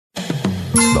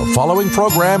The following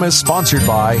program is sponsored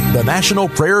by the National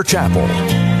Prayer Chapel.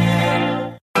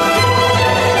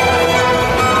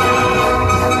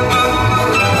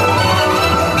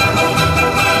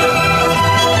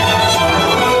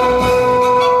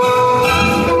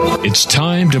 It's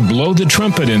time to blow the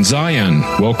trumpet in Zion.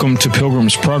 Welcome to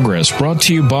Pilgrim's Progress, brought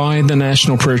to you by the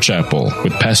National Prayer Chapel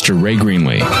with Pastor Ray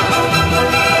Greenley.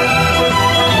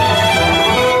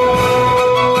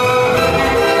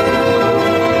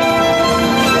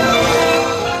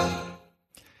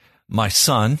 My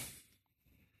son,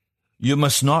 you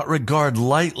must not regard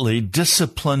lightly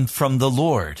discipline from the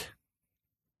Lord,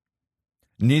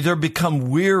 neither become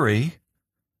weary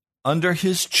under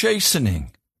his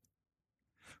chastening.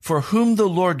 For whom the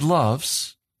Lord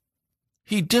loves,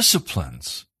 he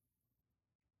disciplines.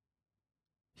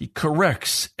 He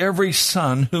corrects every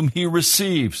son whom he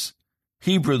receives.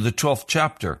 Hebrew, the 12th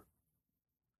chapter.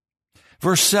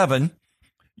 Verse 7,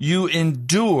 you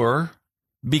endure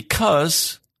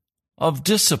because of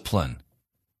discipline.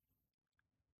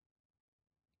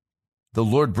 The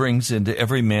Lord brings into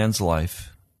every man's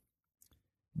life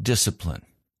discipline.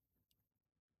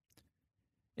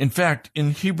 In fact,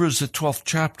 in Hebrews, the 12th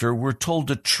chapter, we're told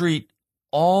to treat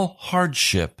all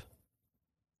hardship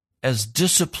as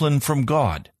discipline from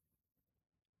God.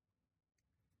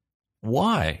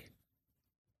 Why?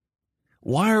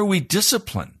 Why are we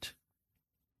disciplined?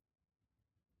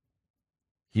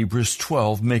 Hebrews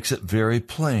 12 makes it very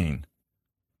plain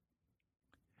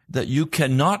that you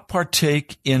cannot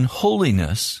partake in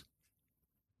holiness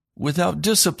without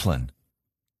discipline.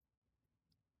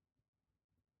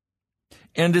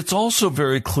 And it's also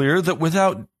very clear that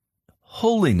without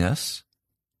holiness,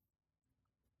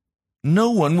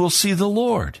 no one will see the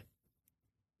Lord.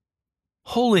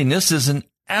 Holiness is an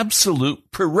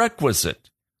absolute prerequisite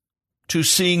to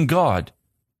seeing God.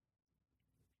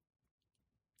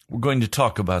 We're going to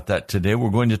talk about that today. We're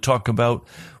going to talk about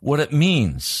what it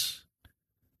means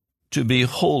to be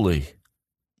holy.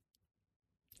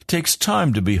 It takes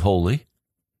time to be holy.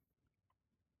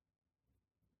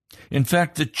 In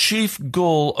fact, the chief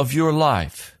goal of your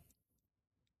life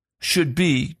should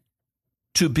be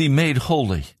to be made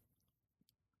holy.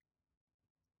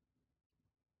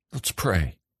 Let's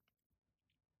pray.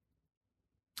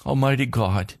 Almighty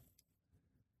God,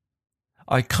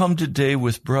 I come today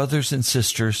with brothers and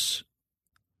sisters,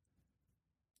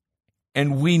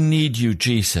 and we need you,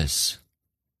 Jesus.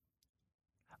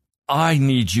 I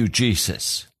need you,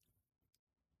 Jesus.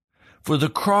 For the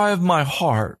cry of my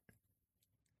heart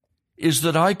is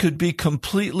that I could be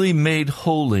completely made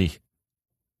holy,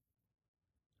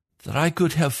 that I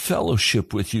could have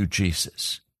fellowship with you,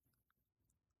 Jesus.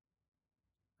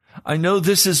 I know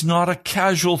this is not a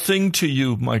casual thing to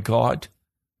you, my God.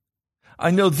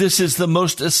 I know this is the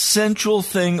most essential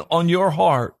thing on your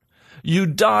heart. You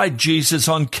died, Jesus,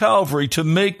 on Calvary to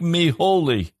make me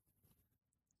holy,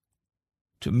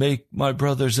 to make my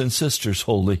brothers and sisters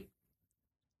holy.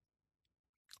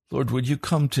 Lord, would you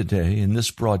come today in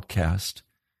this broadcast?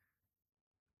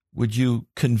 Would you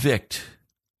convict?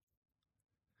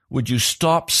 Would you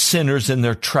stop sinners in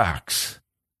their tracks?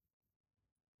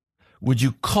 Would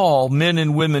you call men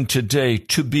and women today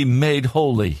to be made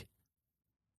holy?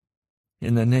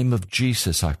 In the name of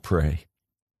Jesus, I pray.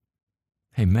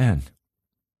 Amen.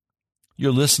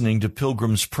 You're listening to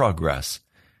Pilgrim's Progress.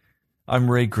 I'm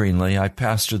Ray Greenley. I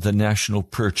pastor the National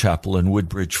Prayer Chapel in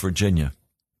Woodbridge, Virginia.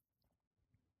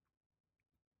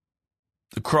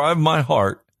 The cry of my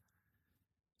heart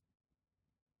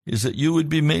is that you would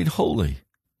be made holy.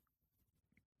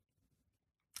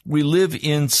 We live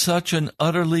in such an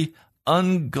utterly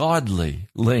ungodly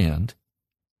land.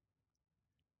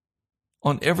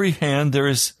 On every hand, there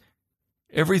is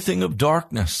everything of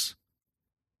darkness.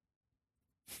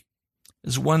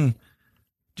 As one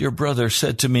dear brother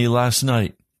said to me last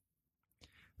night,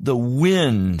 the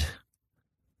wind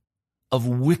of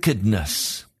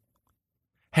wickedness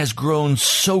has grown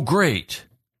so great,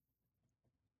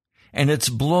 and it's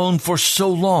blown for so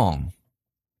long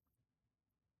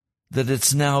that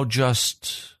it's now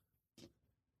just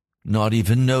not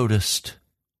even noticed.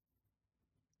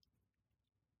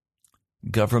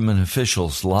 Government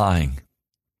officials lying.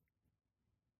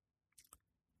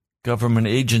 Government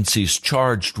agencies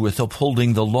charged with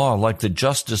upholding the law, like the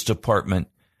Justice Department,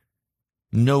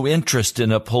 no interest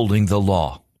in upholding the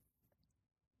law.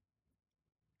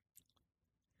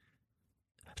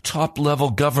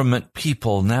 Top-level government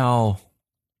people now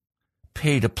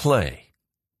pay to play,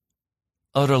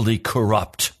 utterly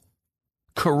corrupt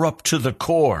to the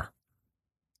core.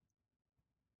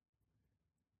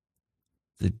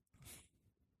 The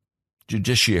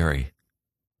judiciary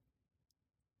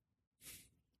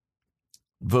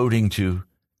voting to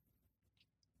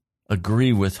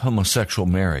agree with homosexual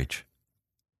marriage,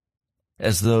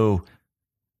 as though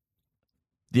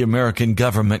the American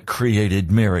government created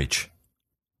marriage.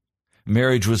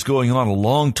 Marriage was going on a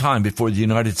long time before the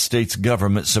United States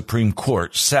government Supreme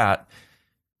Court sat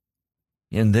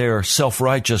in their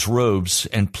self-righteous robes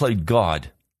and played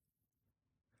God.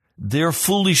 Their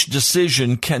foolish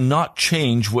decision cannot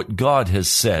change what God has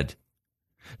said.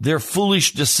 Their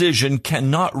foolish decision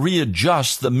cannot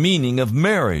readjust the meaning of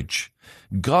marriage.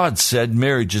 God said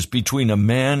marriage is between a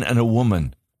man and a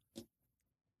woman.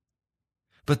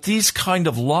 But these kind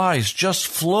of lies just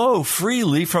flow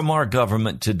freely from our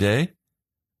government today,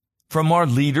 from our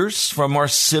leaders, from our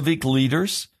civic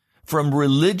leaders, from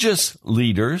religious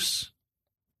leaders.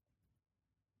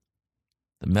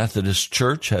 The Methodist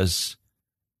Church has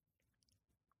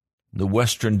the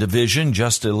Western Division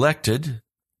just elected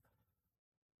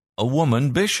a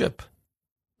woman bishop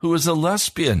who is a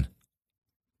lesbian.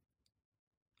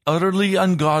 Utterly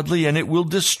ungodly, and it will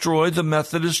destroy the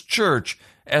Methodist Church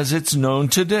as it's known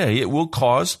today. It will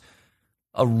cause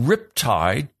a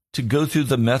riptide to go through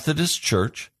the Methodist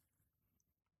Church,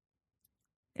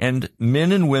 and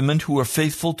men and women who are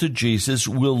faithful to Jesus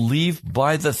will leave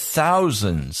by the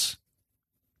thousands.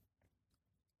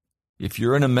 If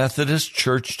you're in a Methodist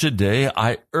church today,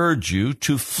 I urge you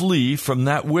to flee from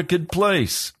that wicked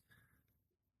place.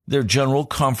 Their General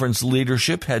Conference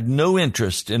leadership had no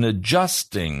interest in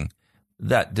adjusting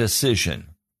that decision.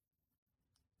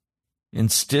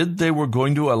 Instead, they were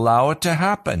going to allow it to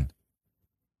happen.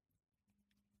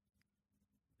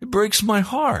 It breaks my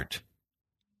heart.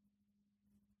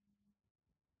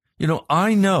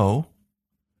 I know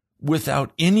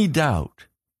without any doubt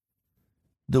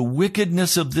the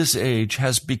wickedness of this age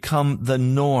has become the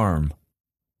norm,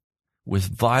 with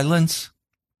violence,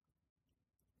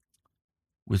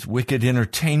 with wicked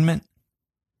entertainment,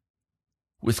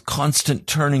 with constant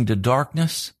turning to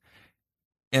darkness.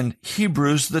 And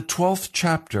Hebrews, the 12th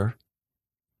chapter,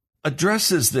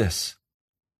 addresses this.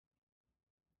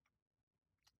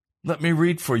 Let me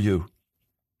read for you.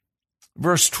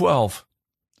 Verse 12.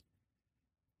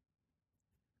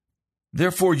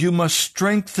 Therefore you must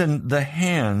strengthen the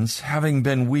hands, having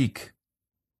been weak,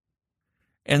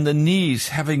 and the knees,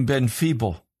 having been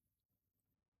feeble.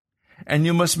 And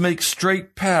you must make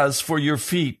straight paths for your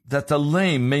feet, that the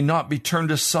lame may not be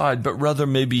turned aside, but rather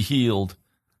may be healed.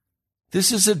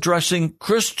 This is addressing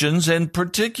Christians, and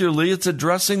particularly it's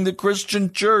addressing the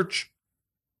Christian church.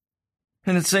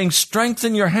 And it's saying,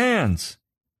 strengthen your hands.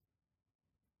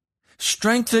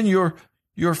 Strengthen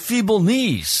your feeble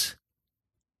knees,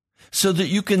 so that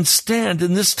you can stand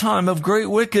in this time of great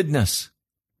wickedness.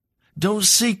 Don't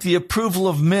seek the approval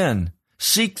of men.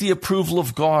 Seek the approval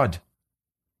of God.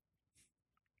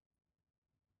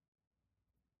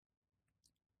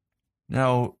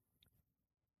 Now,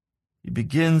 he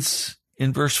begins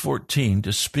in verse 14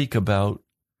 to speak about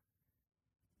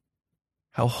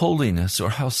how holiness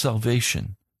or how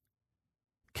salvation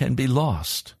can be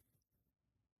lost.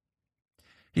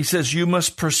 He says, you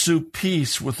must pursue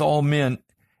peace with all men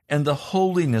and the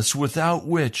holiness without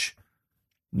which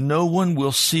no one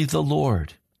will see the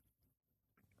Lord.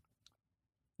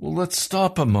 Well, let's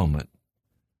stop a moment.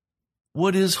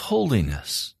 What is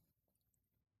holiness?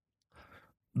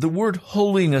 The word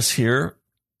holiness here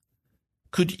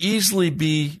could easily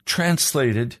be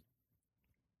translated,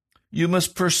 you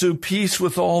must pursue peace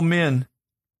with all men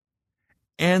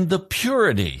and the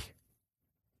purity.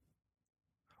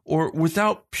 Or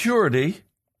without purity,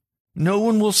 no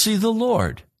one will see the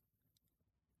Lord.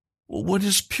 Well, what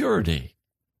is purity?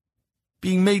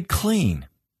 Being made clean.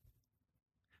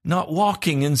 Not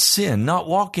walking in sin, not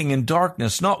walking in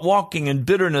darkness, not walking in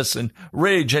bitterness and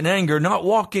rage and anger, not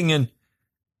walking in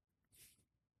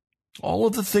all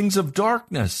of the things of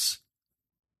darkness.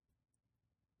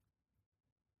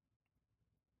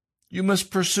 You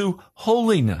must pursue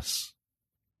holiness.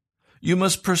 You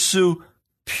must pursue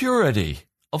purity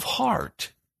of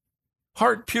heart.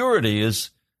 Heart purity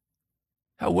is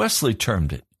how Wesley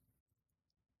termed it.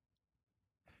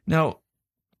 Now,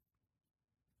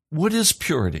 what is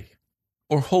purity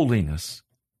or holiness?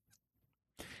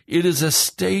 It is a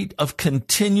state of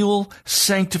continual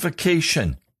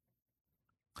sanctification,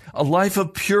 a life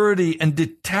of purity and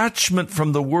detachment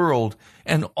from the world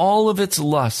and all of its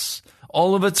lusts,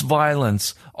 all of its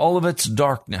violence, all of its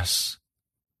darkness.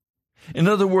 In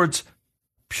other words,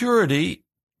 purity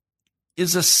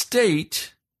is a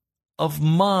state of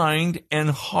mind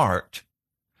and heart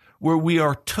where we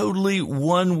are totally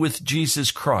one with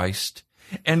Jesus Christ,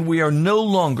 and we are no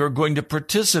longer going to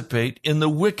participate in the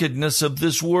wickedness of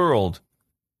this world.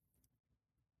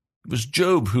 It was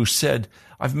Job who said,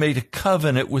 I've made a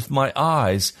covenant with my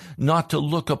eyes not to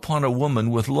look upon a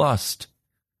woman with lust.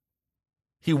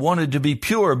 He wanted to be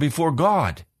pure before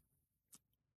God.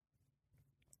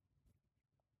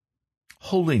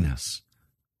 Holiness.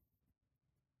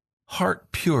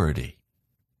 Heart purity.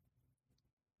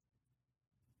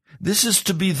 This is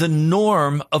to be the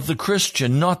norm of the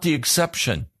Christian, not the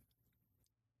exception.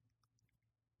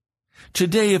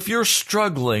 Today, if you're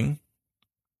struggling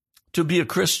to be a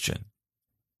Christian,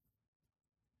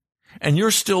 and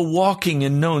you're still walking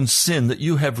in known sin that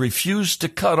you have refused to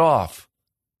cut off,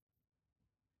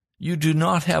 you do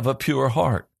not have a pure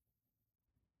heart.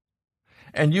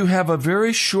 And you have a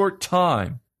very short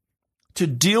time to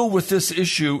deal with this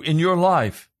issue in your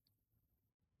life.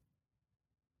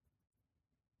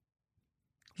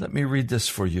 Let me read this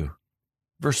for you.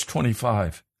 Verse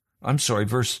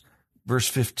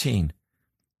 15.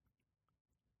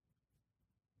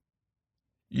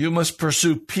 You must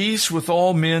pursue peace with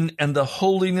all men and the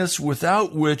holiness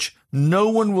without which no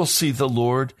one will see the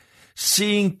Lord,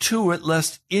 seeing to it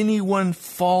lest anyone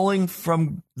falling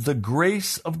from the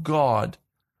grace of God,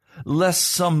 lest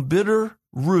some bitter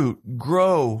root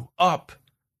grow up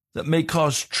that may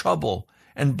cause trouble,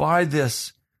 and by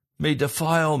this may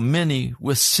defile many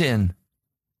with sin.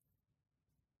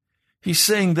 He's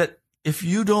saying that if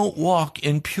you don't walk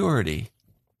in purity,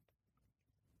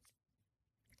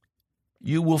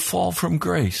 you will fall from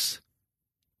grace.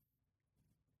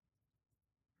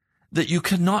 That you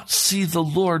cannot see the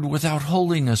Lord without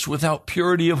holiness, without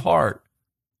purity of heart.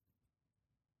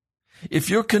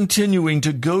 If you're continuing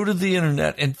to go to the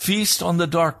internet and feast on the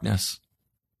darkness,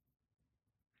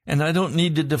 and I don't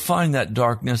need to define that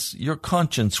darkness, your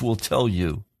conscience will tell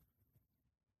you.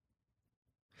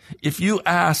 If you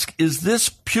ask, is this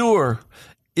pure?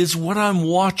 Is what I'm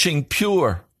watching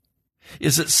pure?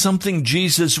 Is it something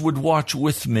Jesus would watch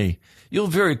with me? You'll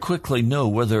very quickly know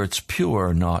whether it's pure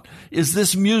or not. Is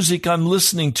this music I'm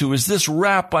listening to? Is this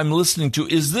rap I'm listening to?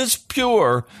 Is this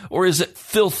pure or is it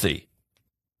filthy?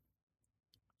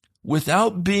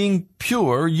 Without being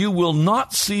pure, you will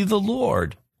not see the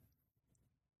Lord.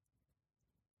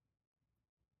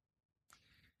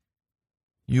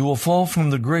 You will fall from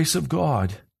the grace of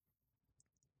God.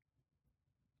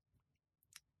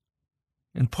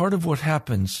 And part of what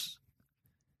happens,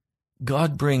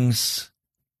 God brings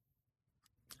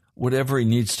whatever he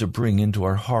needs to bring into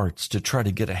our hearts to try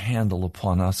to get a handle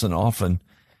upon us. And often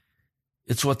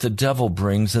it's what the devil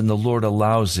brings and the Lord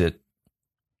allows it.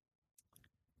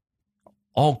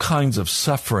 All kinds of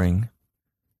suffering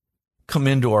come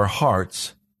into our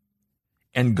hearts,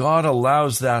 and God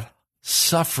allows that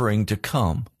suffering to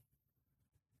come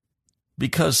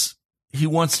because he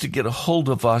wants to get a hold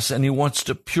of us and he wants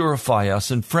to purify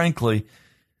us. And frankly,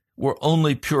 we're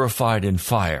only purified in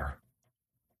fire.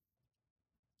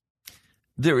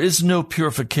 There is no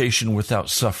purification without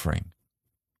suffering.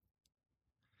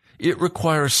 It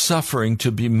requires suffering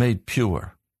to be made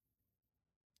pure.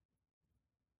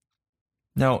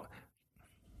 Now,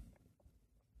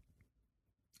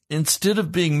 instead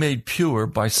of being made pure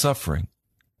by suffering,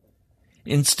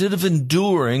 instead of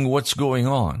enduring what's going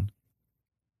on,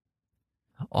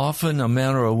 often a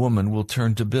man or a woman will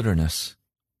turn to bitterness.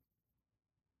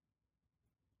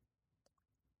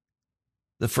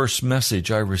 The first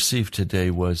message I received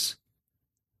today was,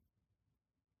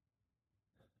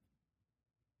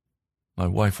 my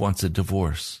wife wants a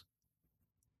divorce.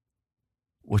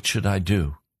 What should I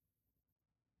do?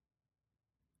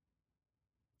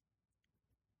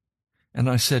 And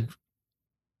I said,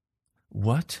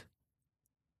 what?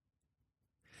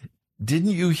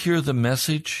 Didn't you hear the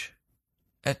message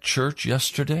at church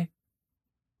yesterday?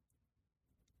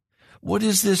 What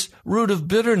is this root of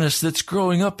bitterness that's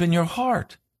growing up in your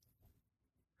heart?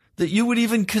 That you would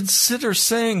even consider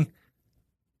saying,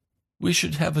 we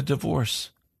should have a divorce.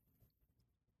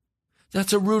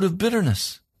 That's a root of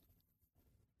bitterness.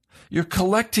 You're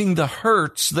collecting the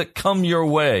hurts that come your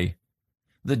way,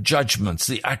 the judgments,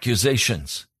 the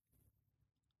accusations.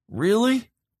 Really?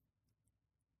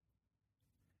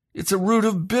 It's a root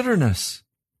of bitterness.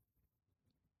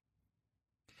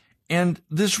 And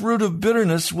this root of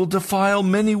bitterness will defile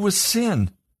many with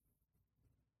sin.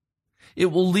 It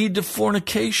will lead to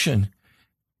fornication.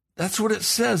 That's what it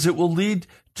says. It will lead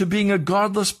to being a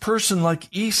godless person like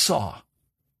Esau.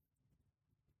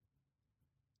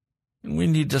 And we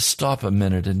need to stop a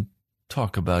minute and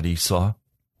talk about Esau.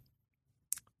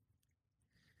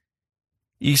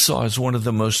 Esau is one of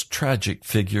the most tragic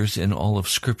figures in all of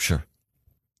Scripture.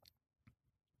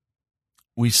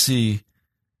 We see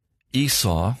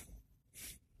Esau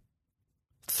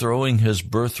throwing his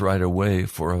birthright away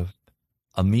for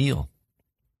a meal.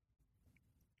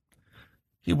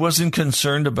 He wasn't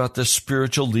concerned about the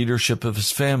spiritual leadership of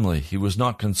his family. He was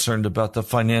not concerned about the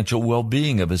financial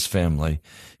well-being of his family.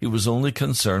 He was only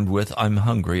concerned with, I'm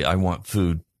hungry, I want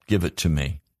food, give it to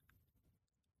me.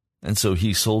 And so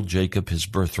he sold Jacob his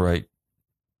birthright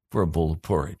for a bowl of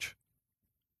porridge.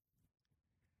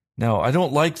 Now, I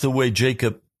don't like the way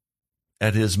Jacob,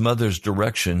 at his mother's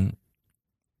direction,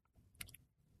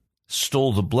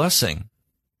 stole the blessing.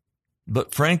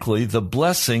 But frankly, the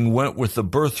blessing went with the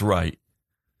birthright.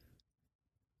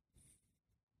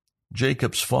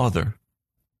 Jacob's father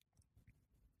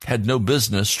had no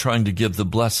business trying to give the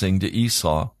blessing to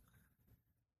Esau.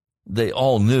 They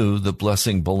all knew the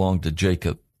blessing belonged to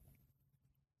Jacob.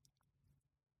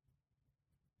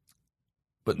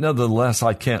 But nevertheless,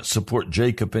 I can't support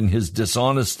Jacob in his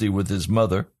dishonesty with his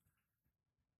mother.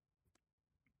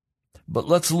 But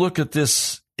let's look at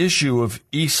this issue of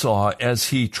Esau as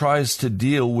he tries to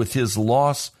deal with his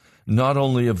loss, not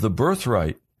only of the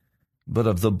birthright, but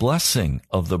of the blessing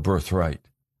of the birthright.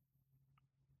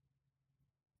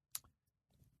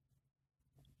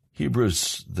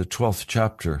 Hebrews, the 12th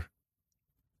chapter,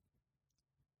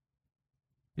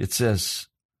 it says,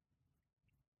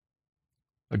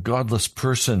 a godless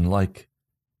person like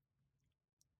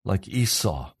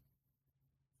Esau.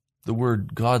 The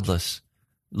word godless,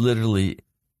 literally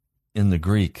in the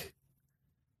Greek,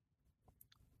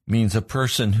 means a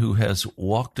person who has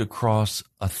walked across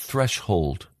a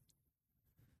threshold.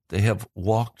 They have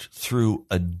walked through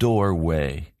a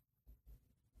doorway.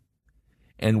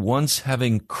 And once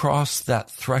having crossed that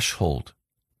threshold,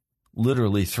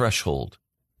 literally threshold,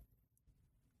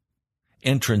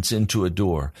 entrance into a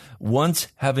door, once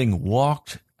having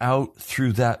walked out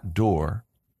through that door,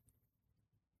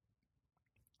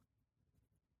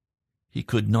 he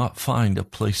could not find a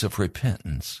place of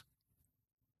repentance.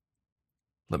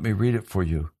 Let me read it for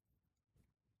you.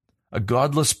 A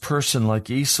godless person like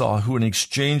Esau, who in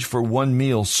exchange for one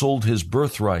meal sold his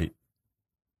birthright.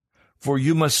 For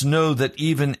you must know that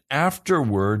even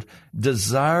afterward,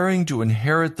 desiring to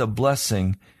inherit the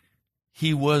blessing,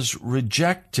 he was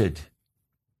rejected,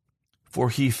 for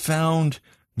he found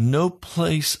no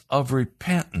place of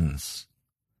repentance,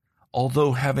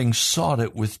 although having sought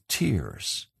it with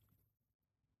tears.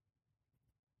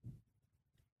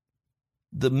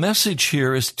 The message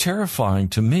here is terrifying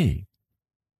to me.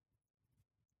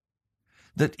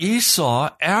 That Esau,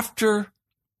 after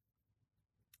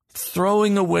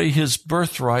throwing away his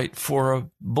birthright for a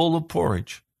bowl of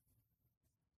porridge,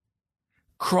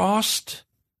 crossed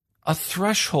a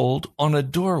threshold on a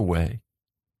doorway.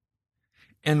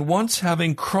 And once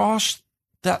having crossed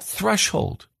that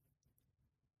threshold,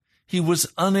 he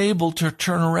was unable to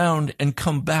turn around and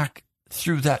come back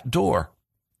through that door.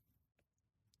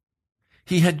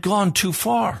 He had gone too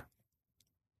far.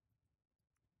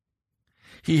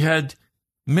 He had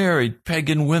married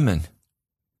pagan women.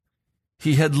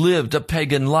 He had lived a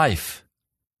pagan life.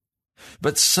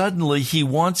 But suddenly he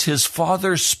wants his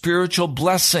father's spiritual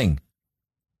blessing.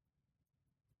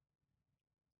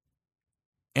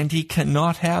 And he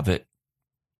cannot have it.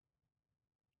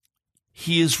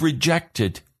 He is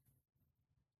rejected.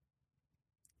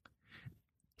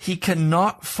 He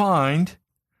cannot find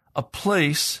a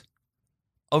place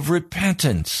of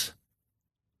repentance.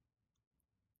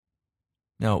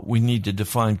 Now, we need to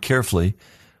define carefully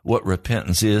what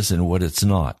repentance is and what it's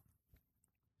not.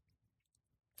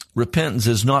 Repentance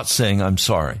is not saying, I'm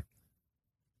sorry.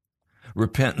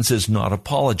 Repentance is not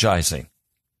apologizing.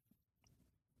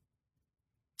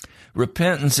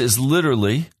 Repentance is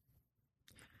literally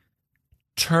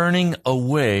turning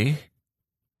away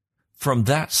from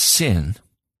that sin.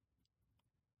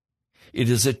 It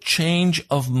is a change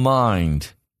of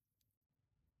mind.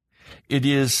 It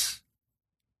is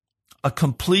a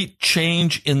complete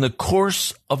change in the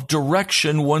course of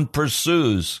direction one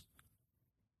pursues.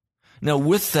 Now,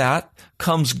 with that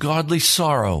comes godly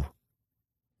sorrow.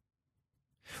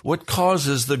 What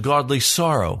causes the godly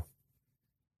sorrow?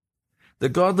 The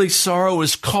godly sorrow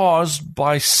is caused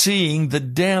by seeing the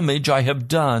damage I have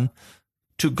done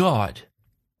to God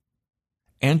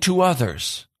and to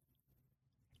others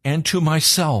and to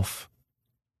myself,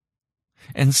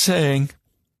 and saying,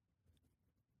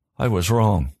 I was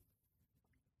wrong.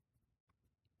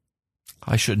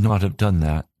 I should not have done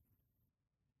that.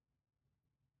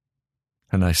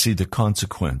 And I see the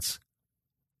consequence.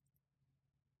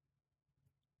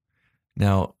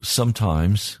 Now,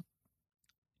 sometimes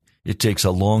it takes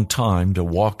a long time to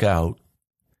walk out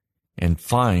and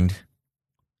find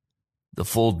the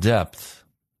full depth,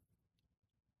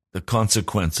 the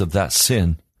consequence of that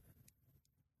sin.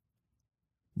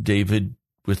 David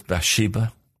with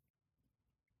Bathsheba.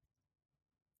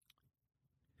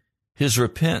 his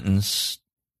repentance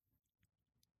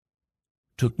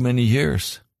took many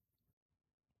years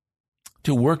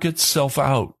to work itself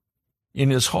out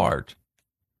in his heart,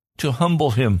 to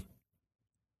humble him.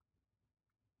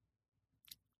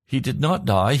 He did not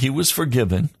die. He was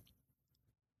forgiven.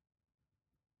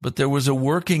 But there was a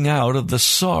working out of the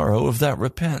sorrow of that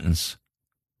repentance.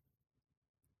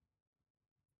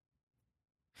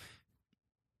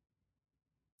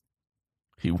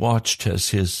 He watched as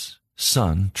his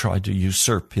son tried to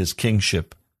usurp his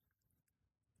kingship.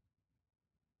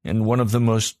 And one of the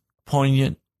most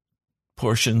poignant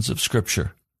portions of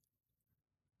Scripture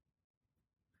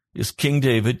is King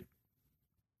David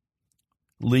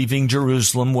leaving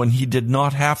Jerusalem when he did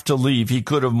not have to leave. He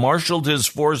could have marshaled his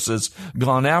forces,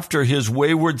 gone after his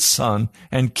wayward son,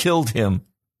 and killed him.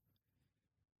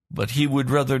 But he would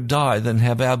rather die than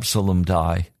have Absalom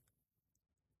die.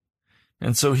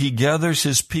 And so he gathers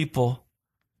his people.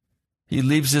 He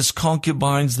leaves his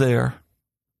concubines there.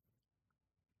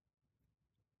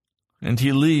 And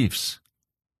he leaves.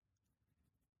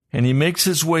 And he makes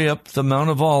his way up the Mount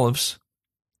of Olives,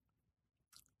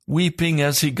 weeping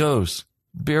as he goes,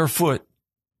 barefoot,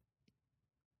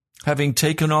 having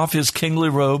taken off his kingly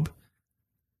robe.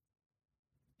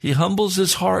 He humbles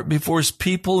his heart before his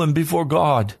people and before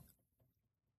God.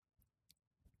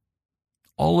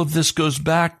 All of this goes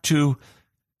back to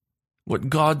what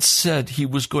God said he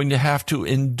was going to have to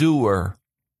endure.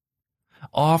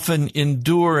 Often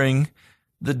enduring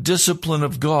the discipline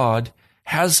of God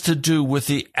has to do with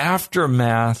the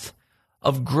aftermath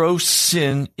of gross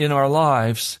sin in our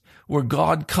lives, where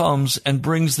God comes and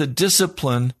brings the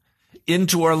discipline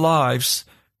into our lives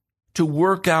to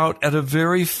work out at a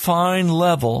very fine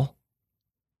level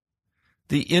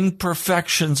the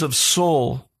imperfections of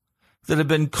soul that have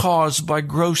been caused by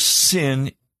gross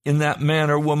sin in that man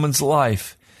or woman's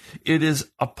life. It is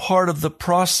a part of the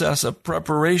process of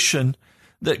preparation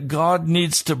that God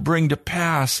needs to bring to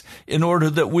pass in order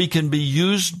that we can be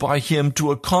used by him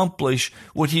to accomplish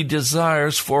what he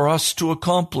desires for us to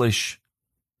accomplish.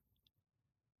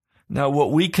 Now,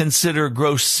 what we consider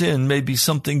gross sin may be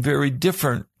something very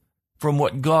different from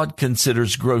what God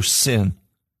considers gross sin.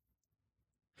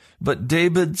 But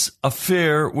David's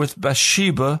affair with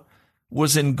Bathsheba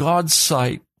was in God's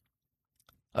sight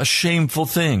a shameful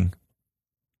thing.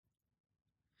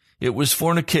 It was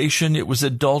fornication. It was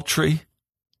adultery.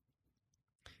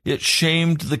 It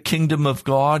shamed the kingdom of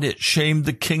God. It shamed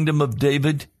the kingdom of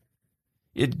David.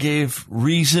 It gave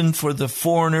reason for the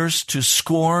foreigners to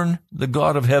scorn the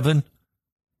God of heaven.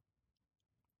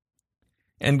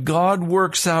 And God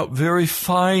works out very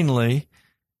finely,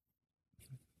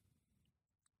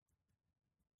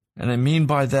 and I mean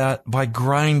by that, by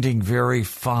grinding very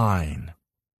fine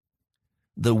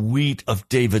the wheat of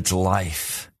David's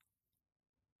life.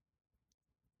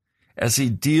 As he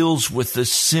deals with the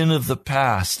sin of the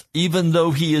past, even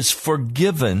though he is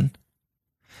forgiven,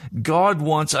 God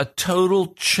wants a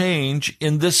total change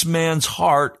in this man's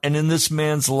heart and in this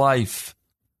man's life.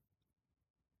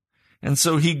 And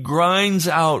so he grinds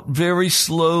out very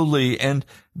slowly and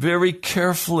very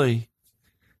carefully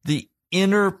the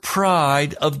inner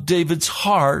pride of David's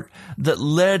heart that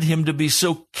led him to be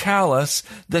so callous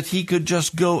that he could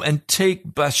just go and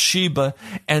take Bathsheba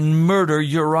and murder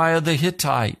Uriah the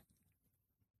Hittite.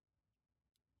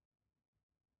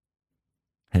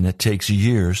 And it takes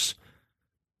years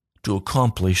to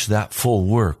accomplish that full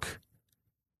work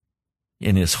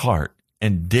in his heart.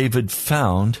 And David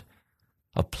found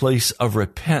a place of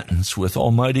repentance with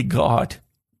Almighty God.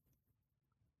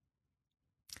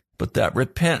 But that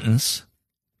repentance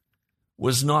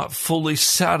was not fully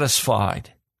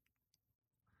satisfied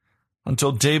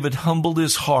until David humbled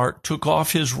his heart, took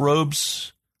off his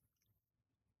robes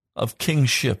of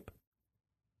kingship,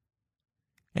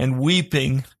 and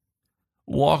weeping,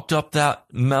 walked up that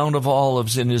Mount of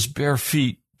Olives in his bare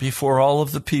feet before all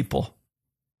of the people.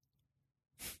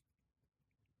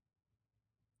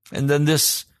 And then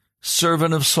this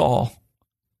servant of Saul,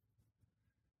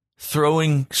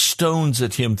 throwing stones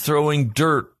at him, throwing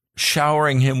dirt,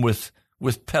 showering him with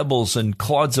pebbles and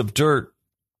clods of dirt.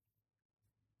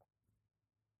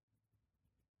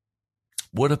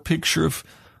 What a picture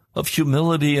of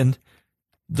humility. And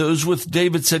those with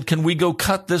David said, "Can we go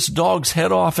cut this dog's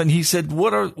head off?" And he said,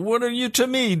 what are you to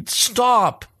me?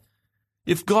 Stop.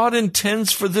 If God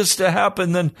intends for this to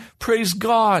happen, then praise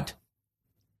God.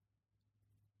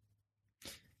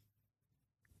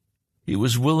 He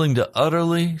was willing to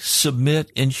utterly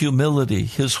submit in humility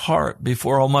his heart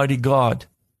before Almighty God.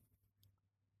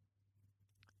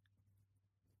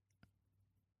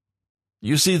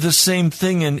 You see the same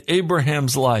thing in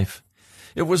Abraham's life.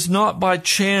 It was not by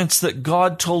chance that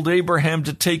God told Abraham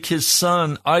to take his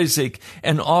son Isaac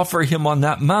and offer him on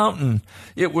that mountain.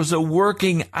 It was a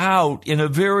working out in a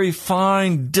very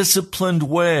fine, disciplined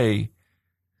way.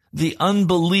 The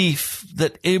unbelief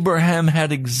that Abraham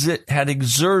had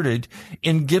exerted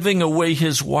in giving away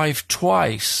his wife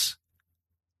twice,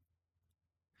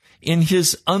 in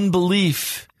his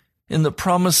unbelief in the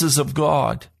promises of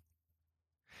God,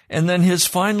 and then his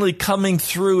finally coming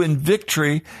through in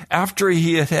victory after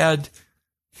he had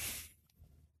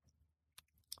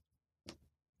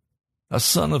a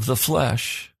son of the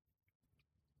flesh.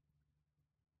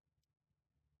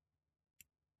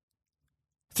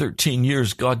 13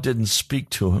 years, God didn't speak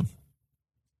to him.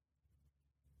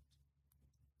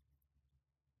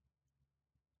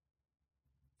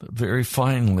 But very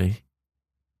finally,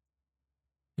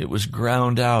 it was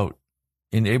ground out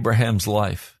in Abraham's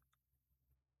life.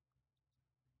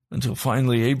 Until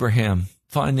finally Abraham,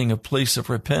 finding a place of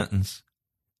repentance,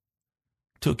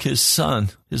 took his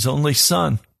son, his only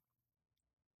son,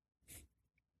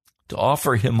 to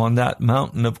offer him on that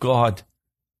mountain of God.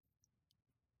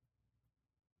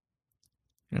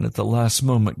 And at the last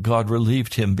moment, God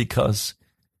relieved him because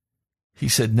he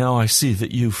said, "Now I see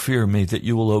that you fear me, that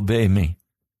you will obey me."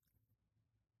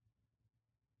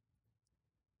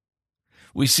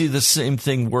 We see the same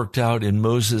thing worked out in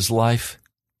Moses' life.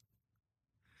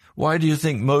 Why do you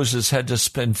think Moses had to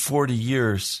spend 40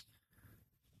 years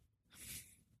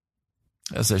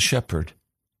as a shepherd,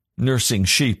 nursing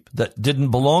sheep that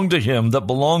didn't belong to him, that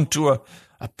belonged to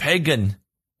a pagan?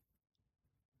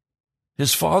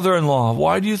 His father-in-law.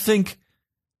 Why do you think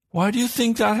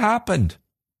that happened?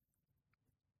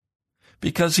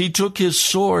 Because he took his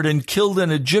sword and killed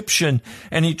an Egyptian,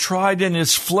 and he tried in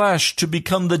his flesh to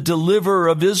become the deliverer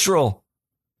of Israel.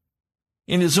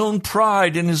 In his own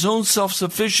pride, in his own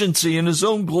self-sufficiency, in his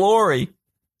own glory.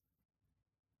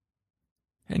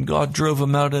 And God drove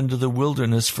him out into the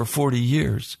wilderness for 40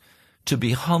 years to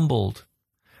be humbled,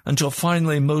 until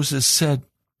finally Moses said,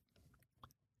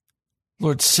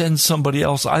 "Lord, send somebody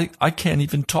else. I can't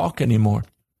even talk anymore."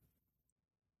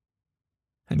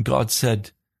 And God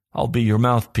said, "I'll be your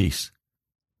mouthpiece."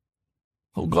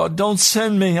 "Oh God, don't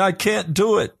send me. I can't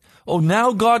do it." Oh,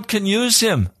 now God can use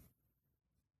him.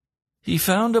 He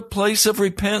found a place of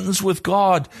repentance with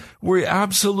God where he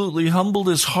absolutely humbled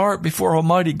his heart before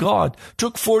Almighty God.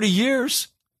 Took 40 years.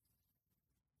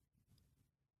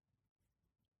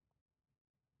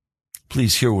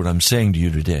 Please hear what I'm saying to you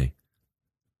today.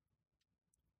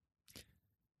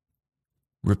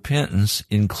 Repentance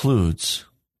includes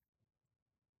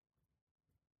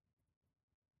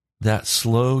that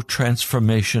slow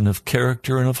transformation of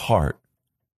character and of heart.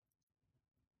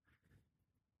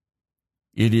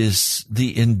 It is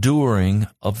the enduring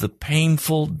of the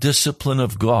painful discipline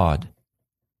of God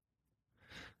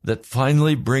that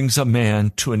finally brings a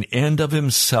man to an end of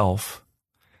himself,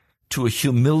 to a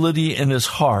humility in his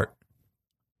heart,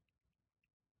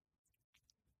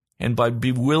 and by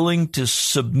being willing to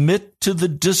submit to the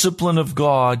discipline of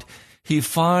God, he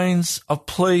finds a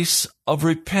place of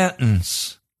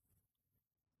repentance.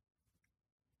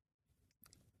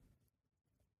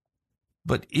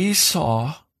 But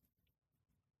Esau,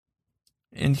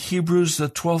 in Hebrews, the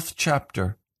 12th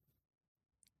chapter,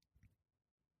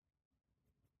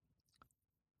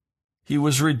 he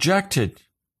was rejected,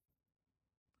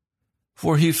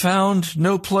 for he found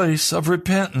no place of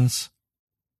repentance,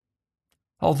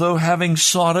 although having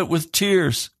sought it with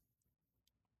tears.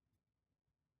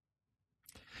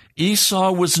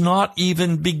 Esau was not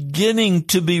even beginning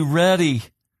to be ready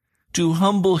to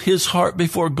humble his heart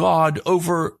before God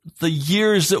over the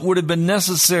years that would have been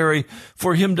necessary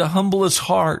for him to humble his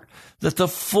heart, that the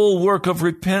full work of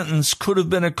repentance could have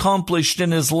been accomplished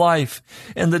in his life,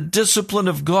 and the discipline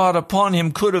of God upon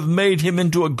him could have made him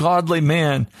into a godly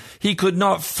man. He could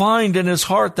not find in his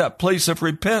heart that place of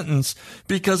repentance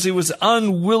because he was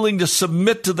unwilling to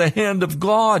submit to the hand of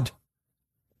God.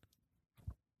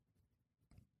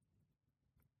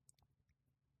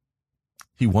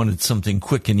 He wanted something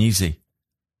quick and easy.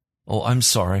 "Oh, I'm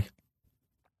sorry.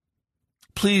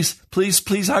 Please, please,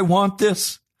 please, I want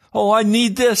this. Oh, I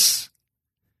need this."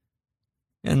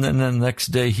 And then the next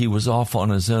day he was off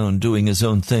on his own, doing his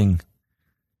own thing,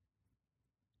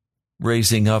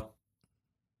 raising up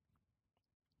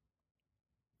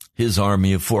his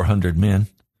army of 400 men,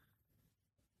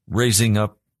 raising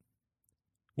up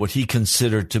what he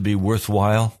considered to be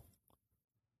worthwhile,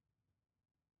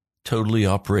 totally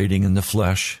operating in the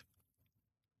flesh.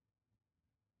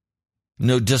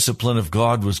 No discipline of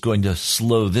God was going to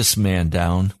slow this man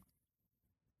down.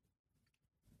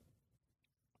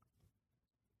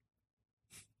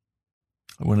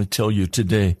 I want to tell you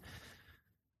today,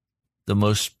 the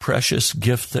most precious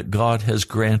gift that God has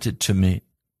granted to me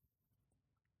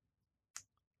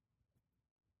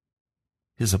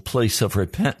is a place of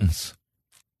repentance.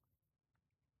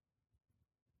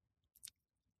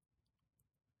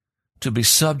 To be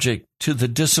subject to the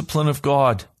discipline of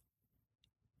God.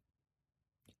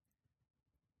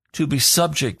 To be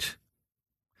subject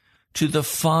to the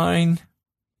fine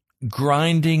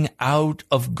grinding out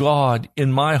of God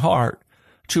in my heart,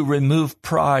 to remove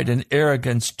pride and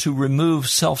arrogance, to remove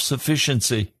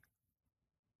self-sufficiency.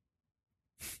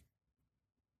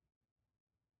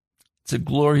 It's a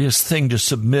glorious thing to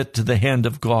submit to the hand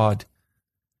of God.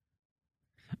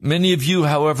 Many of you,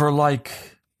 however, like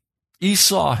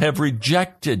Esau, have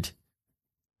rejected.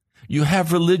 You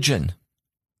have religion.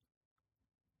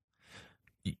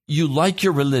 You like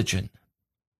your religion.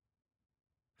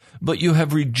 But you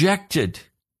have rejected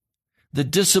the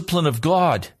discipline of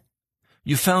God.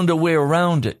 You found a way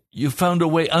around it. You found a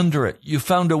way under it. You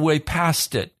found a way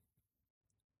past it.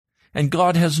 And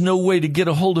God has no way to get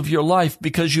a hold of your life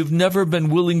because you've never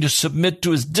been willing to submit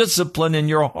to His discipline in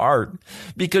your heart.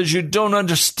 Because you don't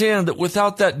understand that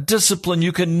without that discipline,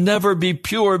 you can never be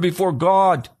pure before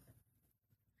God.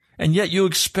 And yet you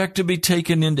expect to be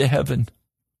taken into heaven.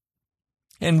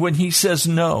 And when He says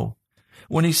no,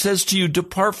 when He says to you,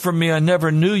 "Depart from me, I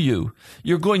never knew you,"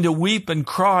 you're going to weep and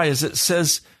cry, as it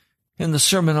says in the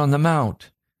Sermon on the Mount.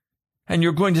 And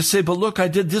you're going to say, "But look, I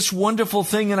did this wonderful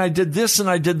thing, and I did this, and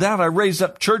I did that. I raised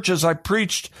up churches, I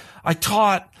preached, I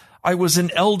taught, I was an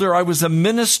elder, I was a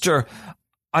minister,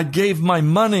 I gave my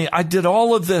money, I did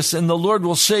all of this." And the Lord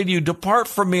will say to you, "Depart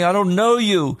from me, I don't know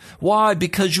you." Why?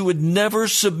 Because you would never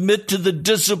submit to the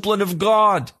discipline of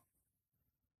God.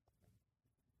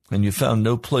 And you found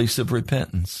no place of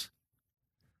repentance.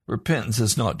 Repentance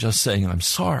is not just saying, "I'm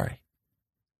sorry."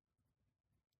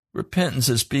 Repentance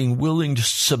is being willing to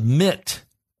submit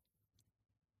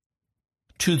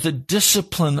to the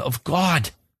discipline of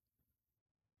God.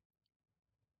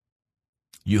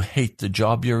 You hate the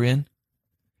job you're in?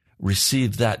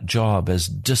 Receive that job as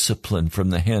discipline from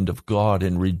the hand of God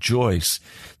and rejoice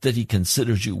that He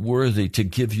considers you worthy to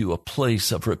give you a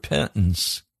place of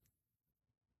repentance.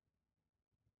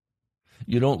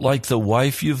 You don't like the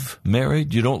wife you've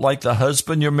married? You don't like the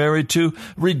husband you're married to?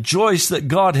 Rejoice that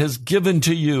God has given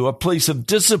to you a place of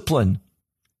discipline.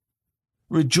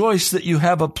 Rejoice that you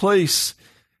have a place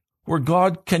where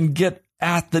God can get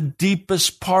at the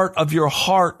deepest part of your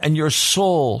heart and your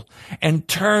soul and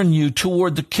turn you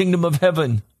toward the kingdom of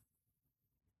heaven.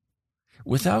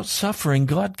 Without suffering,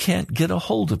 God can't get a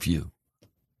hold of you.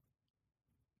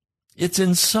 It's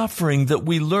in suffering that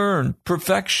we learn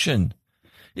perfection.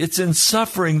 It's in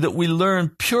suffering that we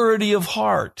learn purity of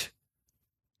heart.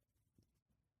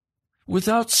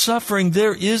 Without suffering,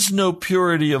 there is no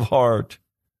purity of heart.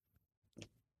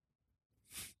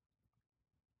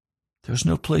 There's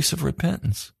no place of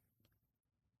repentance.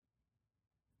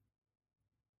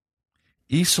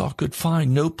 Esau could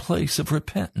find no place of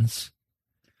repentance.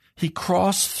 He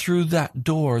crossed through that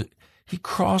door. He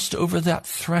crossed over that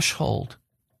threshold.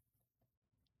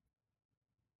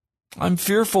 I'm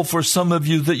fearful for some of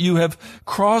you that you have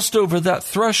crossed over that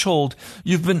threshold.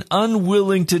 You've been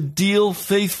unwilling to deal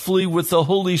faithfully with the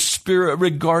Holy Spirit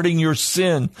regarding your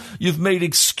sin. You've made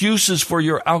excuses for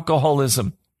your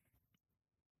alcoholism.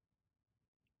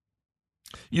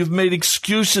 You've made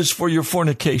excuses for your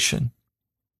fornication.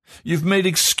 You've made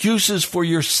excuses for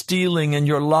your stealing and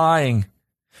your lying.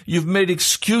 You've made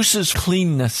excuses for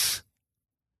cleanness.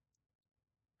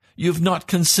 You've not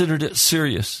considered it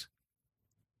serious.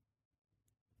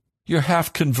 You're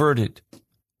half converted.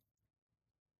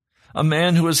 A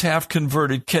man who is half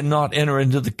converted cannot enter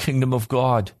into the kingdom of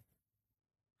God.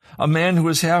 A man who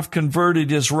is half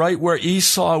converted is right where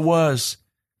Esau was,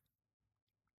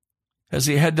 as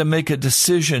he had to make a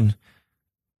decision.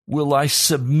 Will I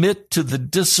submit to the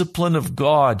discipline of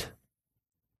God?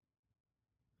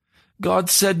 God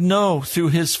said no through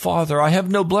his father. "I have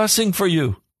no blessing for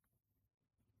you."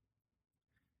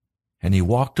 And he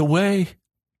walked away.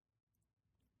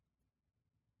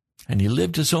 And he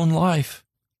lived his own life.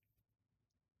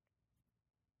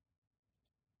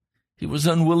 He was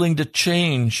unwilling to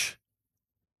change.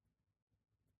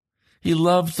 He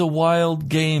loved the wild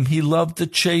game. He loved the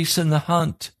chase and the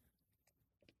hunt.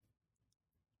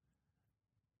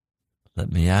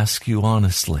 Let me ask you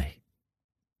honestly,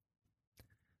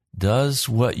 does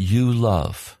what you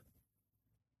love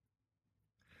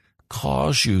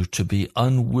cause you to be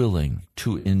unwilling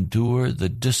to endure the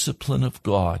discipline of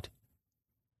God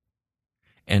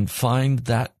and find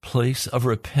that place of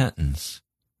repentance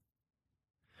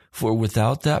For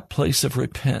without that place of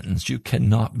repentance, you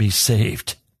cannot be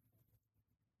saved.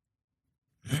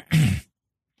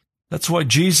 That's why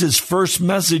Jesus' first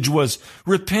message was,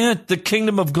 repent, the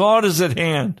kingdom of God is at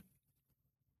hand.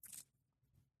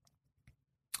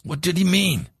 What did he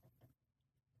mean?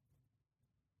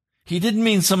 He didn't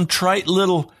mean some trite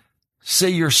little, say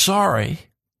you're sorry.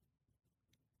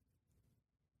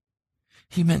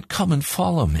 He meant, come and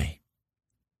follow me.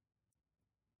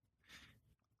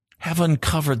 Have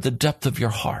uncovered the depth of your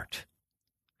heart.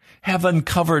 Have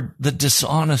uncovered the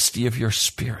dishonesty of your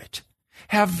spirit.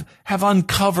 Have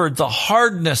uncovered the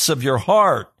hardness of your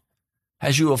heart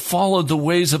as you have followed the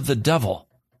ways of the devil.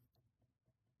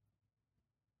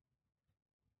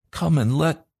 Come and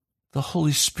let the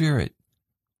Holy Spirit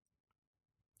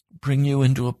bring you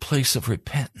into a place of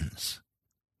repentance.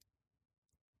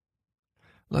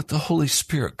 Let the Holy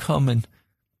Spirit come and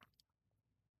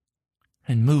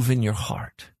move in your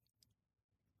heart.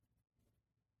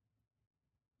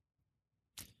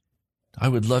 I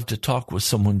would love to talk with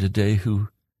someone today who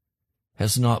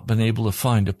has not been able to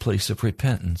find a place of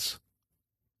repentance.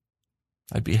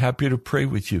 I'd be happy to pray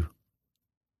with you.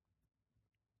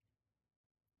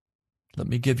 Let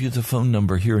me give you the phone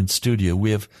number here in studio. We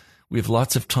have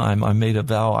lots of time. I made a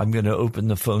vow. I'm going to open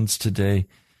the phones today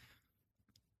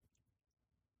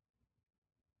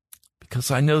because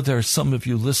I know there are some of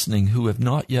you listening who have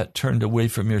not yet turned away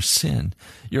from your sin.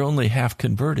 You're only half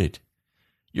converted.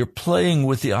 You're playing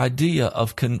with the idea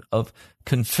of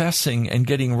confessing and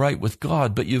getting right with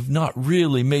God, but you've not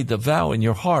really made the vow in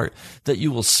your heart that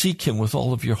you will seek him with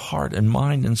all of your heart and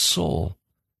mind and soul.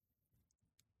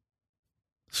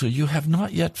 So you have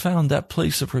not yet found that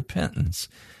place of repentance.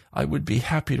 I would be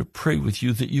happy to pray with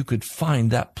you that you could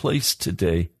find that place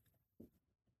today.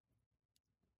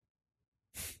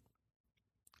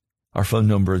 Our phone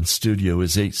number in studio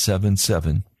is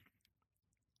 877-534-0780.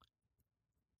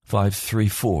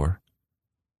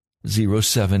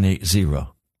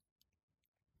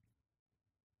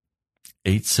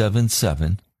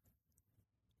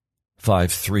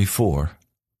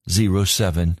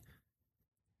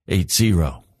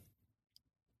 877-534-0780.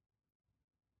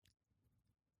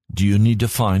 Do you need to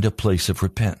find a place of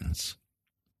repentance?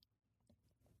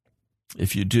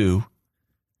 If you do,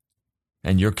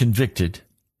 and you're convicted,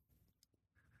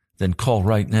 then call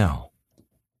right now.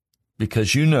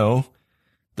 Because you know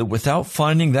that without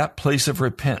finding that place of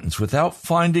repentance, without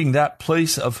finding that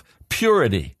place of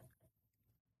purity,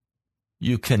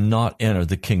 you cannot enter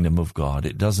the kingdom of God.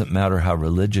 It doesn't matter how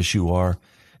religious you are.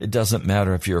 It doesn't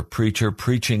matter if you're a preacher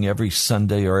preaching every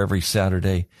Sunday or every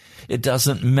Saturday. It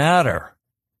doesn't matter.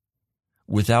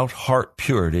 Without heart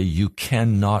purity, you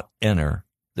cannot enter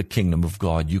the kingdom of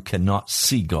God. You cannot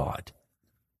see God.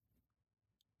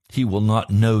 He will not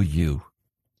know you.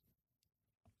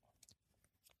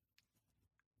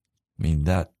 I mean,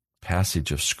 that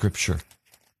passage of Scripture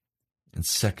in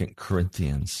 2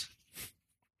 Corinthians,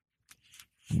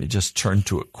 let me just turn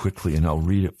to it quickly and I'll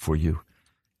read it for you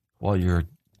while you're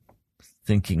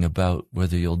thinking about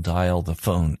whether you'll dial the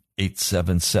phone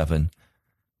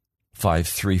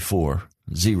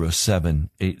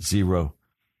 877-534-0780.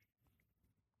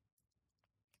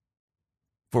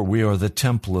 For we are the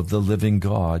temple of the living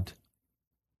God.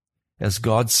 As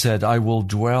God said, I will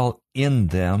dwell in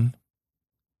them,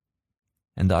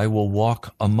 and I will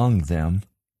walk among them,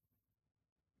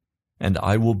 and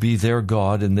I will be their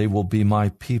God, and they will be my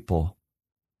people.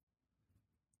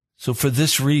 So for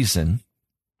this reason,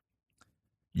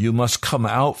 you must come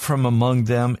out from among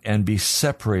them and be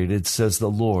separated, says the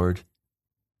Lord,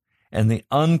 and the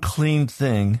unclean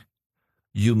thing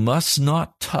you must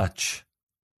not touch,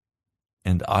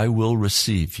 and I will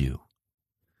receive you.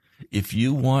 If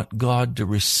you want God to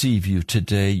receive you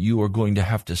today, you are going to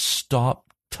have to stop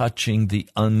touching the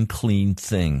unclean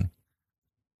thing.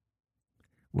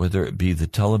 Whether it be the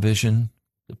television,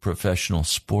 the professional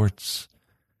sports,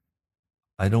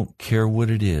 I don't care what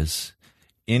it is.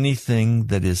 Anything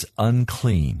that is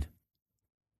unclean,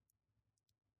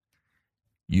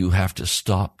 you have to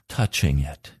stop touching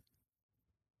it.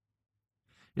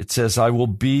 It says, I will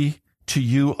be to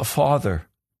you a father,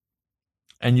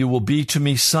 and you will be to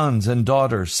me sons and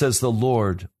daughters, says the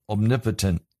Lord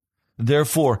omnipotent.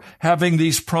 Therefore, having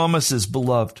these promises,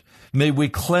 beloved, may we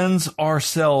cleanse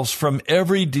ourselves from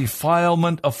every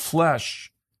defilement of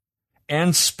flesh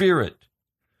and spirit,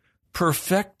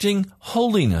 perfecting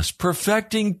holiness,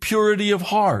 perfecting purity of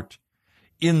heart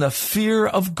in the fear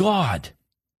of God.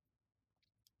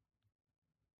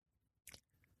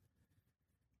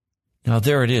 Now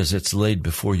there it is. It's laid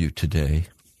before you today.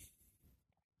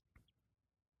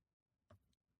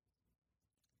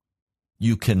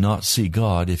 You cannot see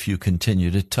God if you continue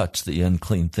to touch the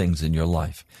unclean things in your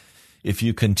life. If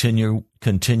you continue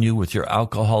with your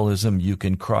alcoholism, you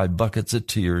can cry buckets of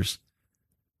tears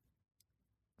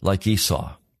like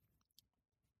Esau.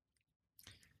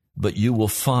 But you will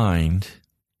find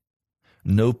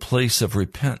no place of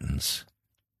repentance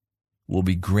will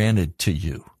be granted to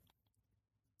you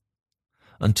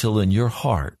until in your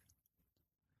heart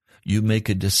you make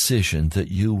a decision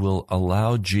that you will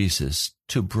allow Jesus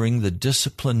to bring the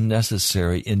discipline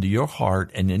necessary into your heart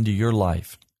and into your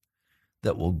life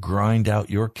that will grind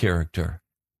out your character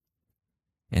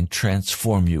and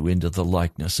transform you into the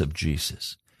likeness of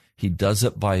Jesus. He does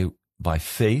it by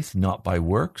faith, not by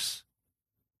works.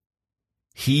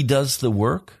 He does the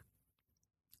work,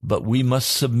 but we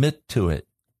must submit to it.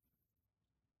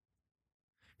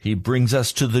 He brings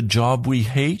us to the job we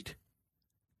hate.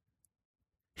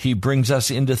 He brings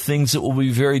us into things that will be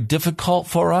very difficult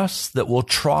for us, that will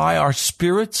try our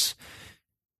spirits.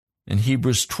 And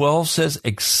Hebrews 12 says,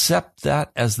 accept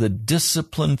that as the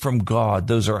discipline from God.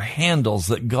 Those are handles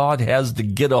that God has to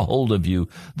get a hold of you.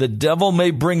 The devil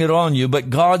may bring it on you, but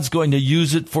God's going to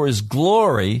use it for His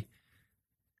glory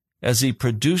as He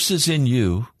produces in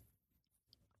you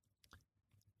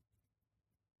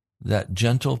that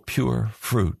gentle, pure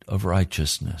fruit of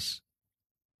righteousness.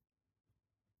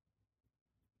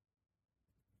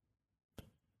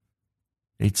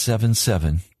 Eight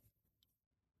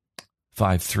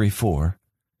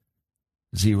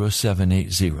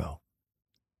 534-0780.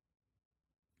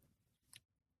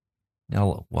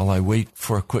 Now, while I wait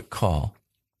for a quick call,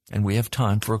 and we have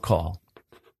time for a call,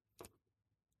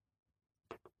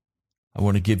 I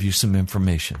want to give you some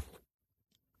information.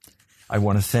 I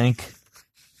want to thank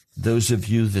those of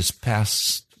you this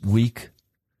past week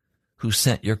who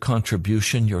sent your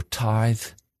contribution, your tithe,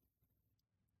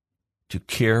 to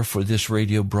care for this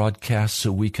radio broadcast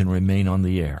so we can remain on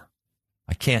the air.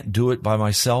 I can't do it by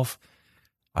myself.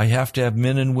 I have to have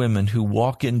men and women who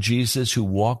walk in Jesus, who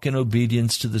walk in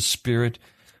obedience to the Spirit,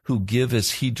 who give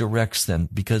as He directs them,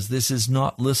 because this is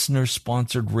not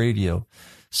listener-sponsored radio.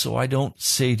 So I don't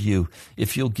say to you,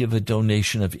 if you'll give a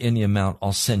donation of any amount,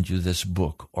 I'll send you this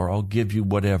book, or I'll give you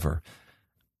whatever.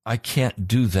 I can't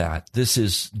do that. This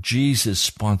is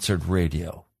Jesus-sponsored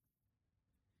radio.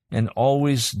 And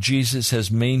always Jesus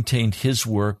has maintained His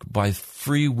work by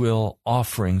free will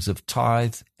offerings of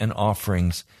tithe and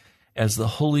offerings as the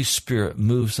Holy Spirit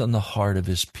moves on the heart of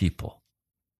His people.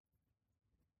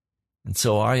 And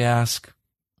so I ask,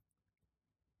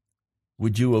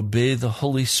 would you obey the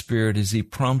Holy Spirit as He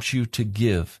prompts you to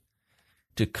give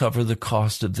to cover the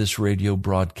cost of this radio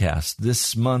broadcast?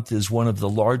 This month is one of the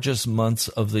largest months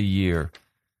of the year.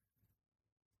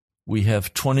 We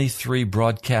have 23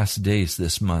 broadcast days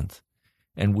this month,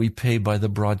 and we pay by the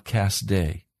broadcast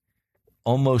day.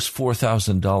 Almost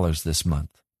 $4,000 this month.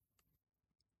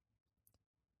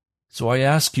 So I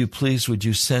ask you, please, would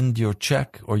you send your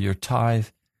check or your tithe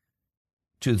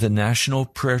to the National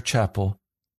Prayer Chapel,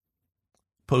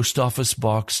 Post Office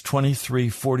Box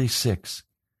 2346,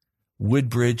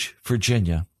 Woodbridge,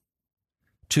 Virginia,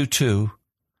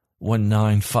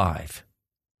 22195.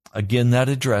 Again, that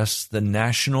address, the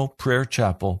National Prayer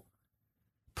Chapel,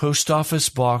 Post Office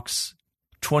Box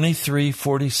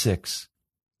 2346,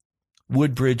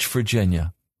 Woodbridge,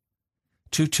 Virginia,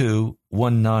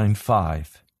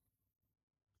 22195.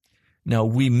 Now,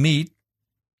 we meet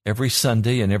every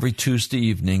Sunday and every Tuesday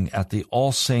evening at the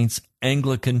All Saints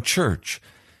Anglican Church.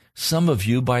 Some of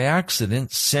you, by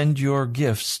accident, send your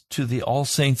gifts to the All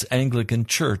Saints Anglican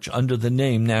Church under the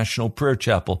name National Prayer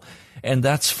Chapel, and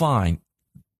that's fine.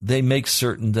 They make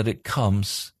certain that it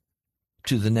comes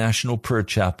to the National Prayer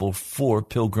Chapel for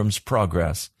Pilgrim's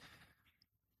Progress.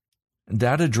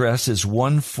 That address is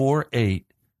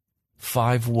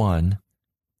 14851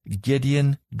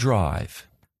 Gideon Drive,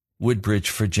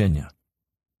 Woodbridge, Virginia,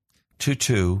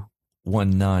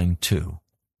 22192.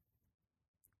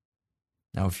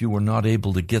 Now, if you were not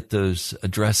able to get those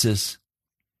addresses,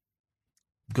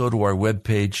 go to our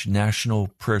webpage,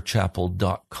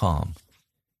 nationalprayerchapel.com.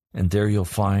 And there you'll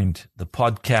find the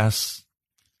podcasts,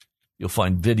 you'll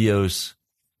find videos.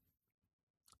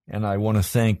 And I want to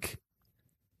thank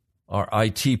our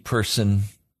IT person,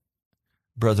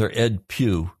 Brother Ed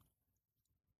Pugh.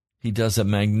 He does a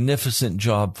magnificent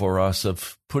job for us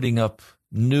of putting up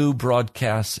new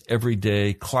broadcasts every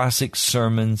day, classic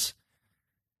sermons.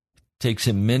 Takes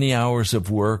him many hours of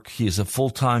work. He is a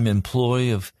full-time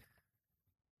employee of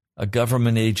a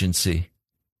government agency.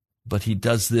 But he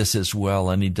does this as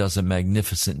well, and he does a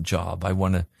magnificent job. I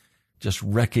want to just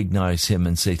recognize him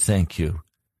and say thank you.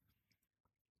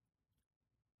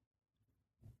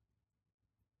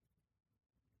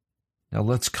 Now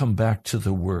let's come back to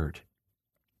the Word.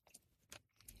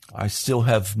 I still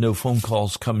have no phone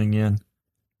calls coming in.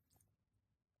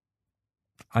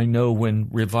 I know when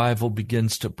revival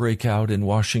begins to break out in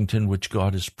Washington, which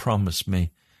God has promised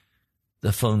me,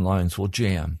 the phone lines will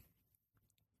jam.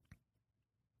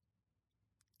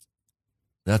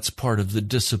 That's part of the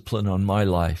discipline on my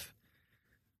life,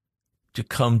 to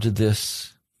come to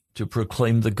this, to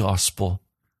proclaim the gospel,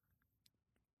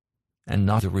 and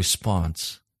not the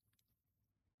response.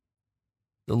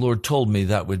 The Lord told me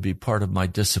that would be part of my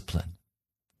discipline,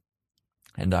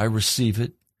 and I receive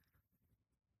it,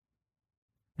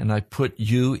 and I put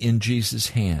you in Jesus'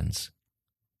 hands,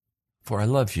 for I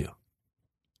love you.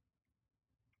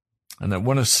 And I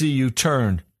want to see you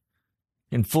turn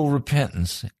in full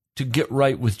repentance to get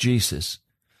right with Jesus,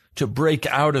 to break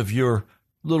out of your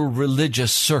little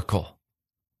religious circle,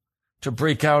 to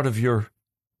break out of your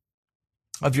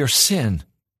sin,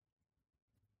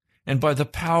 and by the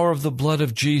power of the blood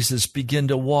of Jesus begin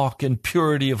to walk in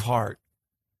purity of heart,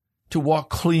 to walk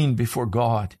clean before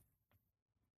God.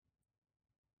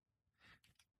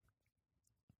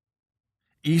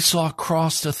 Esau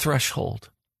crossed a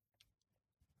threshold.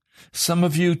 Some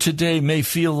of you today may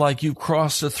feel like you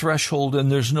crossed a threshold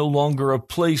and there's no longer a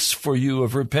place for you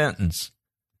of repentance.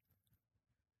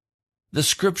 The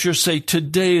scriptures say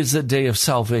today is a day of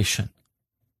salvation.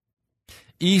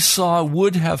 Esau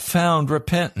would have found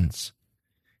repentance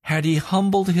had he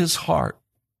humbled his heart,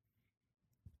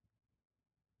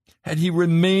 had he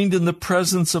remained in the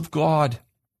presence of God.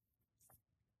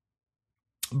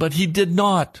 But he did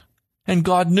not, and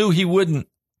God knew he wouldn't.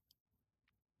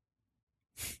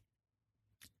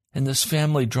 And this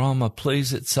family drama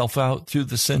plays itself out through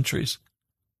the centuries,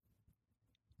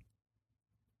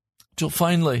 till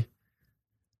finally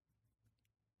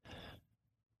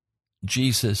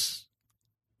Jesus,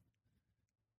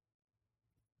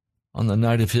 on the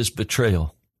night of his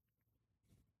betrayal,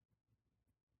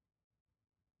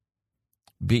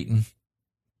 beaten,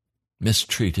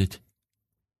 mistreated,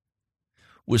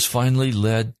 was finally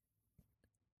led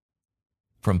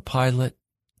from Pilate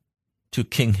to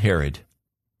King Herod.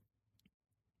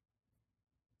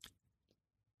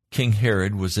 King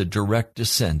Herod was a direct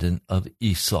descendant of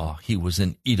Esau. He was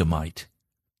an Edomite.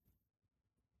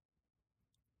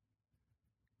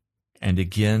 And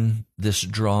again, this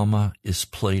drama is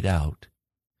played out.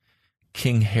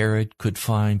 King Herod could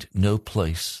find no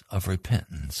place of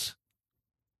repentance,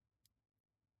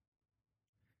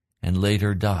 and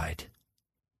later died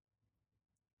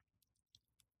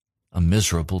a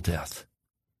miserable death,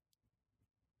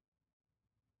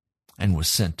 and was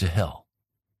sent to hell,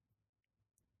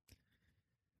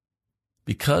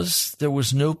 because there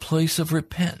was no place of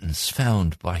repentance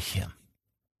found by him.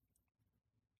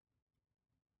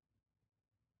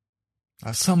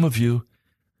 Now, some of you,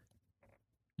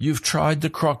 you've tried the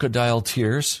crocodile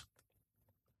tears.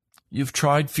 You've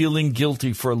tried feeling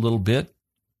guilty for a little bit.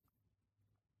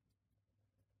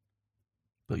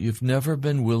 But you've never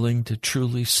been willing to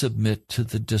truly submit to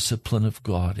the discipline of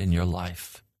God in your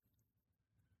life.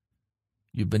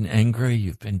 You've been angry,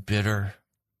 you've been bitter,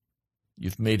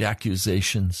 you've made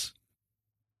accusations.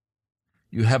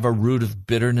 You have a root of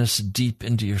bitterness deep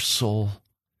into your soul,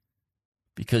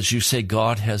 because you say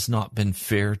God has not been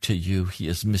fair to you. He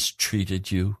has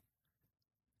mistreated you.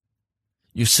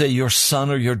 You say your son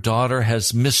or your daughter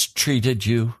has mistreated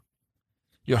you.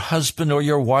 Your husband or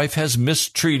your wife has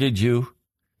mistreated you.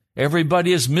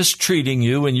 Everybody is mistreating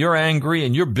you, and you're angry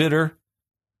and you're bitter.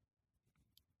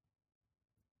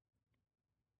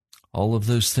 All of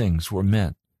those things were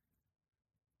meant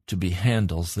to be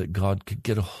handles that God could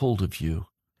get a hold of you,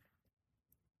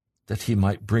 that he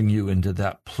might bring you into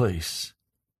that place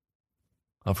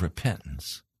of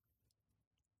repentance,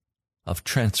 of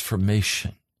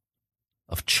transformation,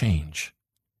 of change.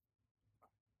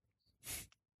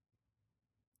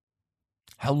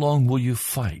 How long will you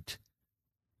fight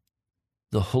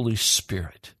the Holy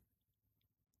Spirit?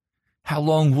 How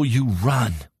long will you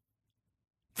run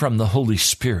from the Holy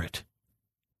Spirit?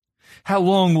 How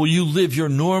long will you live your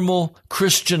normal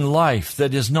Christian life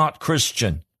that is not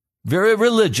Christian? Very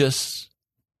religious,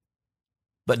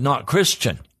 but not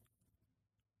Christian.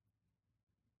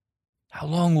 How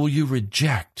long will you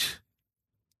reject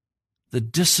the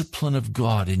discipline of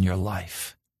God in your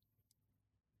life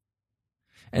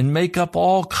and make up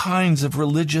all kinds of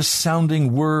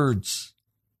religious-sounding words,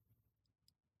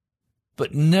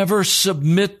 but never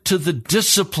submit to the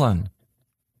discipline,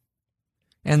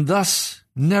 and thus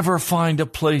never find a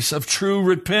place of true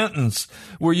repentance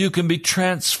where you can be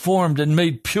transformed and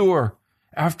made pure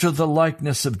after the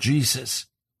likeness of Jesus?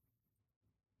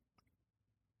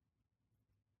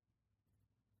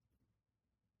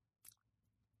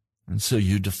 And so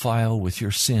you defile with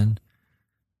your sin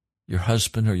your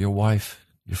husband or your wife,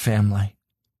 your family.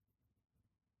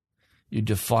 You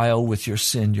defile with your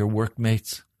sin your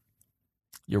workmates,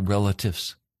 your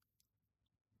relatives.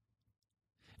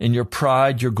 In your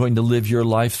pride, you're going to live your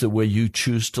life the way you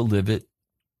choose to live it.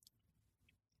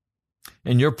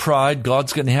 In your pride,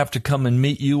 God's going to have to come and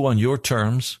meet you on your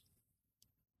terms.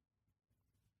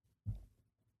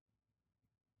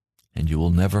 And you will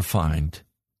never find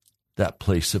that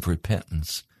place of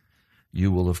repentance.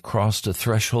 You will have crossed a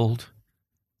threshold,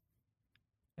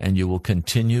 and you will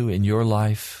continue in your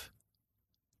life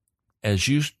as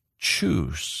you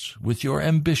choose with your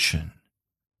ambition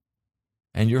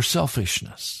and your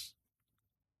selfishness,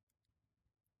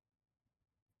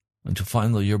 until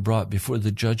finally you're brought before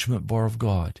the judgment bar of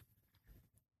God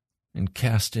and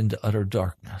cast into utter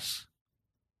darkness.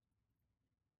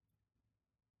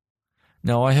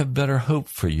 Now I have better hope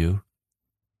for you.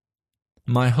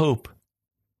 My hope,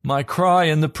 my cry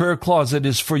in the prayer closet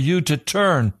is for you to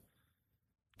turn,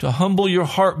 to humble your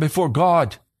heart before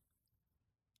God,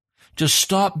 to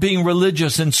stop being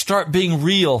religious and start being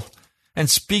real and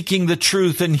speaking the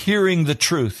truth and hearing the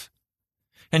truth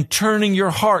and turning your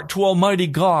heart to Almighty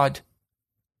God.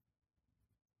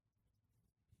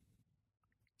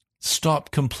 Stop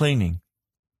complaining.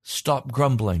 Stop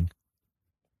grumbling.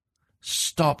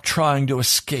 Stop trying to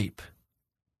escape.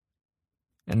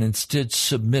 And instead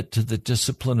submit to the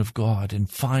discipline of God and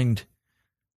find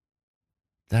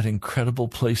that incredible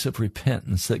place of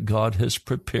repentance that God has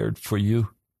prepared for you,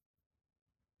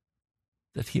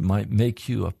 that He might make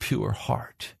you a pure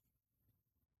heart,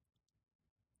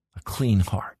 a clean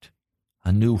heart,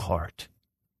 a new heart.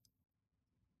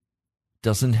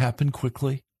 Doesn't happen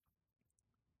quickly.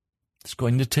 It's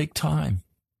going to take time.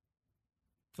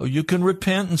 So you can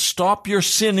repent and stop your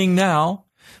sinning now,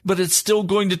 but it's still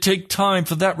going to take time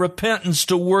for that repentance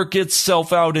to work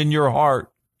itself out in your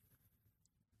heart.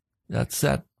 That's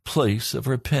that place of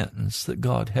repentance that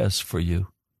God has for you.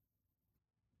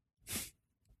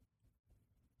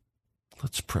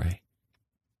 Let's pray.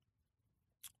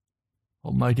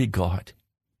 Almighty God,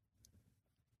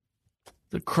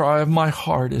 the cry of my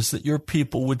heart is that your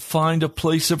people would find a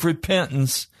place of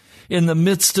repentance in the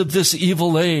midst of this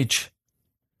evil age,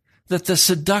 that the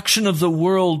seduction of the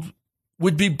world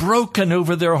would be broken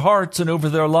over their hearts and over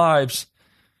their lives,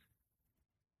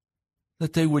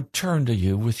 that they would turn to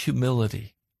you with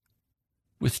humility,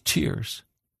 with tears,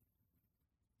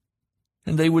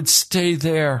 and they would stay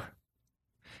there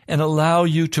and allow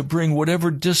you to bring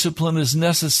whatever discipline is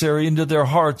necessary into their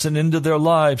hearts and into their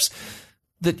lives,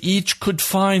 that each could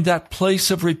find that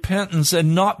place of repentance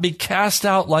and not be cast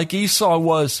out like Esau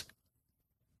was,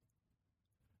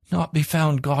 not be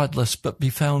found godless, but be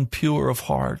found pure of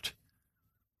heart.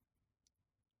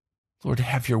 Lord,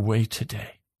 have your way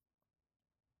today.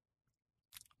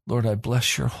 Lord, I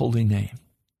bless your holy name.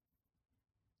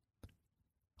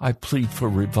 I plead for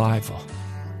revival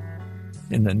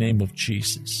in the name of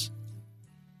Jesus.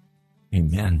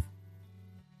 Amen.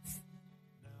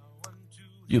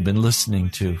 You've been listening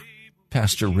to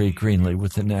Pastor Ray Greenley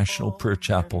with the National Prayer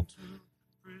Chapel.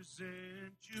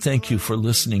 Thank you for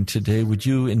listening today. Would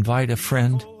you invite a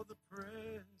friend?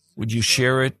 Would you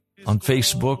share it on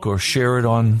Facebook or share it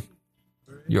on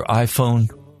your iPhone?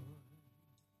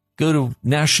 Go to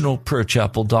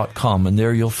nationalprayerchapel.com, and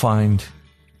there you'll find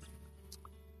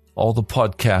all the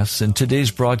podcasts. And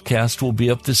today's broadcast will be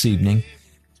up this evening.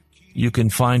 You can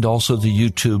find also the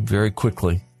YouTube very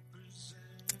quickly.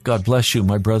 God bless you,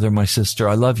 my brother, my sister.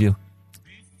 I love you.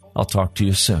 I'll talk to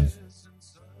you soon.